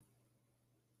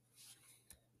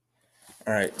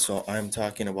All right, so I'm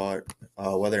talking about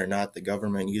whether or not the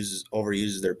government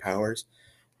overuses their powers,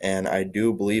 and I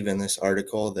do believe in this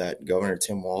article that Governor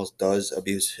Tim Walz does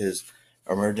abuse his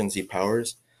emergency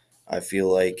powers. I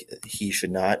feel like he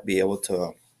should not be able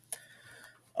to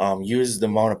use the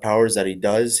amount of powers that he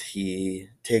does. He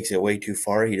takes it way too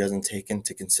far. He doesn't take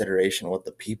into consideration what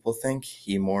the people think.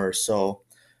 He more so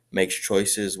makes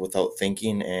choices without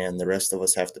thinking, and the rest of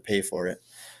us have to pay for it.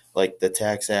 Like the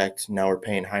Tax Act, now we're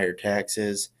paying higher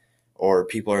taxes, or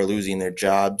people are losing their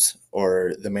jobs,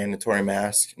 or the mandatory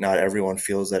mask. Not everyone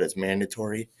feels that it's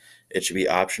mandatory. It should be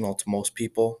optional to most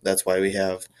people. That's why we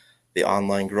have the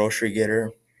online grocery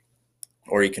getter,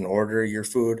 or you can order your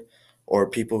food, or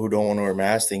people who don't want to wear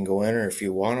masks, they can go in, or if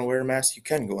you want to wear a mask, you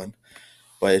can go in.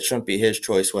 But it shouldn't be his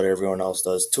choice what everyone else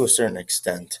does to a certain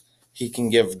extent. He can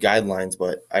give guidelines,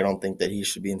 but I don't think that he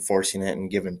should be enforcing it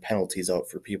and giving penalties out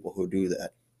for people who do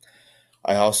that.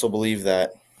 I also believe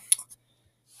that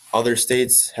other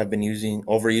states have been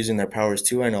overusing their powers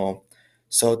too. I know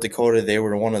South Dakota, they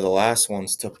were one of the last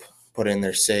ones to put in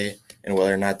their say in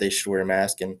whether or not they should wear a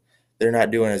mask, and they're not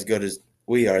doing as good as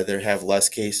we are. They have less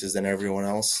cases than everyone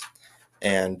else,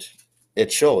 and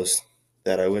it shows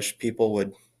that I wish people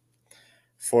would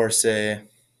force a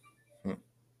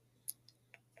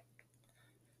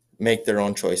make their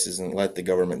own choices and let the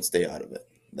government stay out of it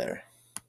there.